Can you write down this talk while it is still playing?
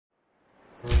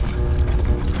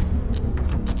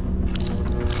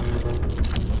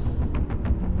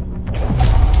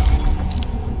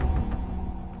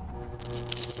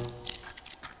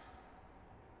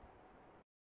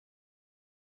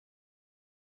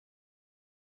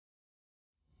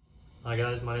Hi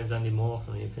guys, my name is Andy Moore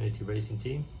from the Infinity Racing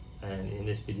team, and in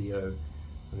this video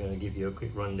I'm going to give you a quick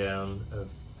rundown of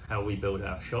how we build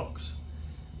our shocks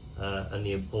and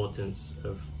the importance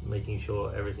of making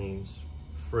sure everything's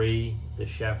free, the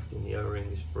shaft in the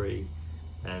O-ring is free,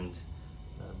 and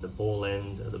the ball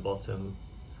end at the bottom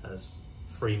has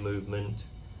free movement,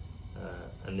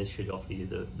 and this should offer you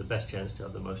the best chance to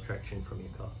have the most traction from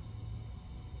your car.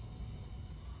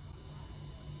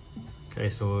 Okay,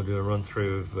 so we'll do a run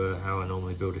through of how I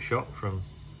normally build a shock from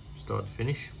start to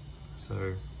finish.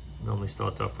 So normally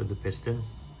start off with the piston.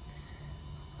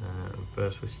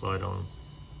 First we slide on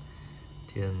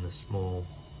the small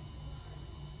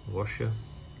washer,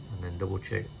 and then double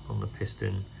check on the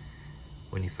piston.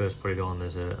 When you first put it on,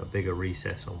 there's a bigger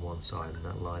recess on one side, and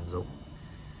that lines up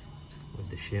with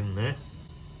the shim there.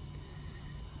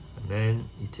 And then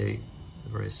you take a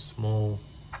very small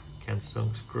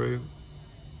countersunk screw,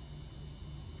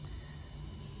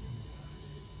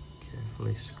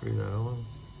 carefully screw that on.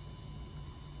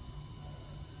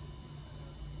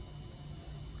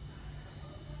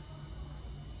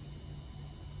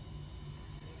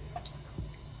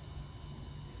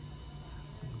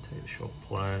 Take the shock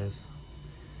pliers,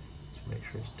 just make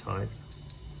sure it's tight.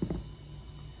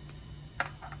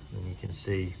 And you can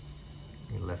see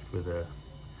you're left with a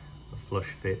flush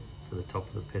fit to the top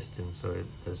of the piston, so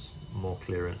there's more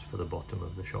clearance for the bottom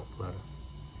of the shock bladder.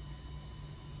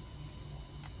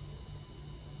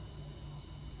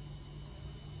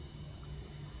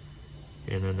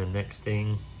 And then the next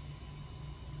thing,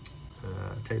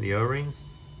 take the O-ring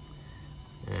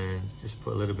and just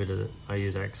put a little bit of I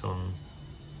use Axon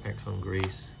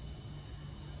grease,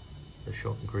 the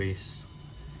shock grease.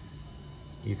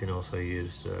 You can also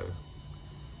use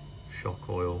shock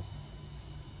oil,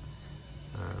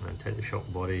 and then take the shock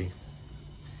body,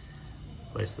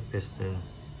 place the piston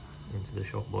into the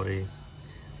shock body,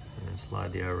 and then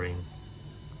slide the O-ring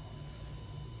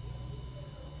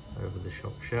over the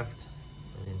shock shaft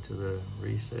and into the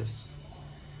recess,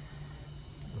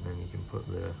 and then you can put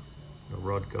the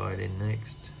rod guide in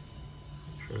next,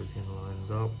 make sure everything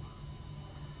lines up,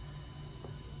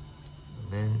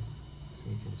 and then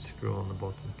you can screw on the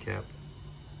bottom cap.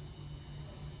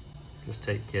 Just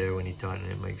take care when you tighten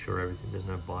it, make sure there's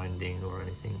no binding or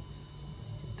anything.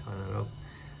 You can tighten it up,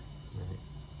 and then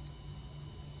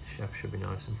the shaft should be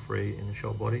nice and free in the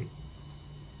shock body,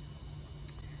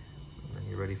 and then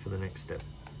you're ready for the next step.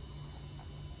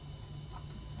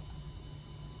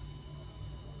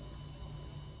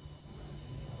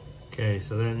 Okay,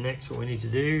 so then next what we need to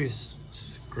do is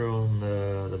screw on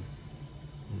the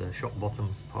shock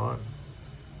bottom part.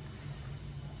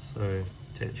 So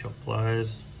take the shock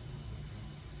pliers,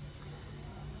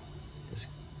 just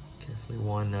carefully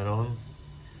wind that on.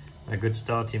 A good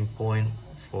starting point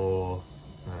for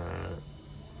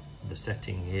the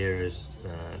setting here is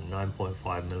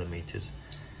 9.5 millimeters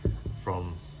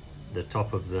from the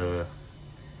top of the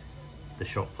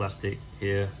shock plastic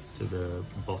here to the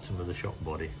bottom of the shock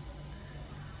body.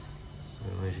 So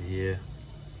measure here,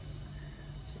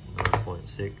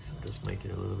 9.6, I'll just make it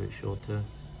a little bit shorter.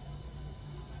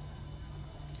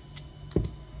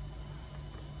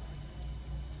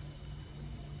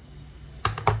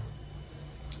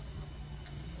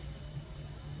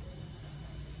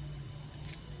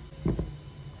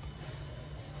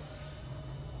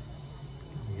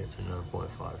 You get to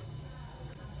 9.5.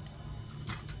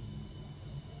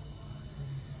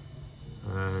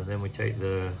 Then we take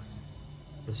the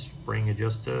spring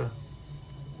adjuster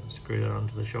and screw that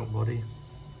onto the shock body.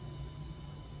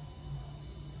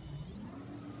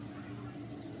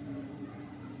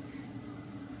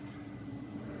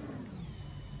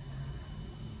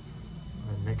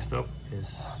 And next up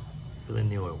is fill in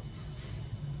the oil.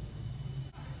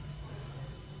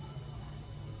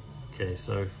 Okay,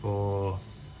 so for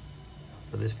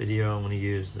this video I'm going to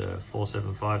use the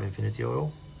 475 Infinity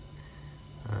oil.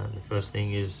 And the first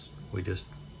thing is we just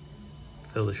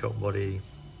fill the shock body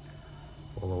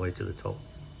all the way to the top.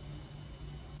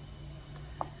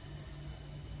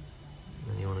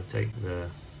 Then you want to take the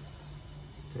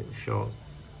shock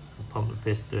and pump the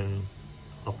piston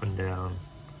up and down,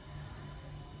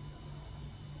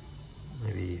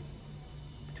 maybe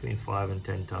between 5 and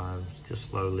 10 times, just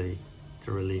slowly,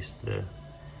 to release the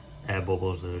air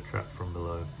bubbles that are trapped from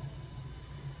below.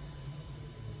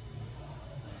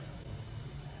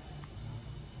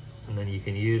 And then you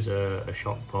can use a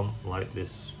shock pump like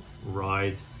this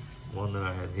Ride one that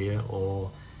I have here,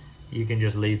 or you can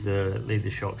just leave the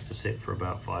shocks to sit for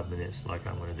about 5 minutes like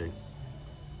I'm going to do.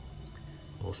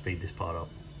 We'll speed this part up.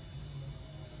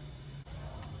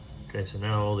 Okay, so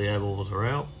now all the air bubbles are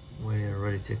out. We're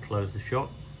ready to close the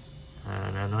shock.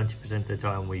 and 90% of the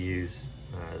time we use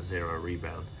zero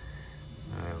rebound.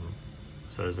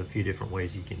 So there's a few different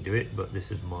ways you can do it, but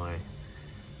this is my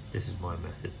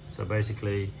method. So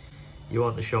basically, you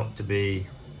want the shock to be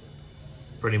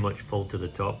pretty much full to the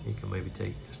top. You can maybe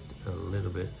take just a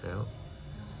little bit out,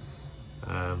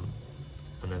 and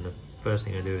then the first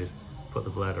thing I do is put the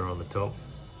bladder on the top,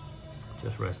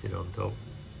 just rest it on top,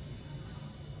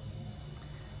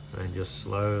 and then just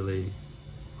slowly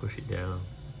push it down.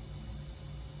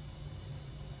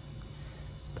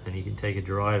 And you can take a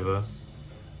driver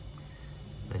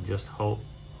and just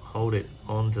hold it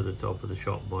onto the top of the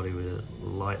shock body with a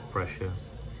light pressure,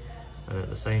 and at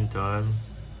the same time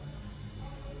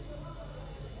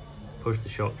push the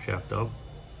shock shaft up,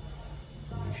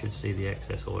 and you should see the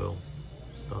excess oil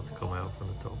start to come out from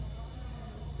the top,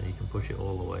 and you can push it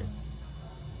all the way.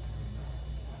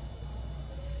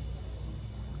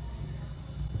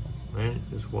 Then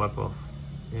just wipe off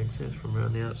the excess from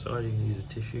around the outside. You can use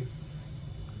a tissue.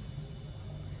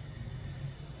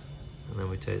 And then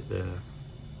we take the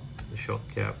shock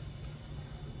cap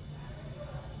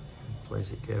and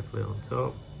place it carefully on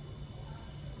top.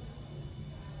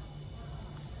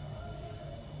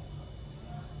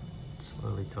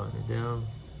 Slowly tighten it down.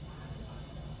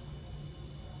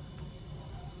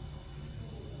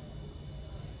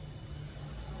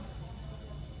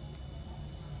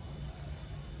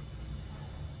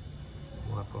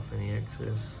 Wipe off any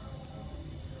excess.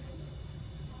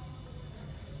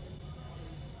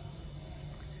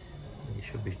 You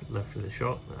should be left with a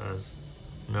shock that has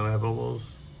no air bubbles,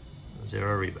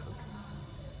 zero rebound.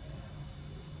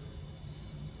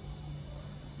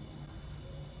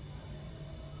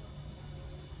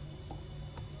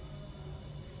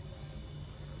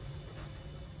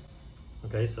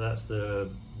 Okay, so that's the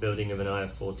building of an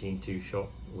If14-Ii shock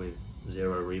with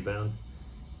zero rebound.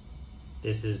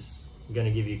 This is going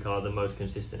to give your car the most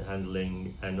consistent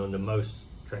handling, and under most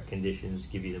track conditions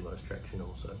give you the most traction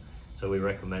also. So we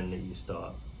recommend that you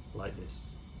start like this.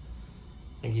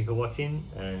 Thank you for watching,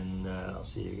 and I'll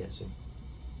see you again soon.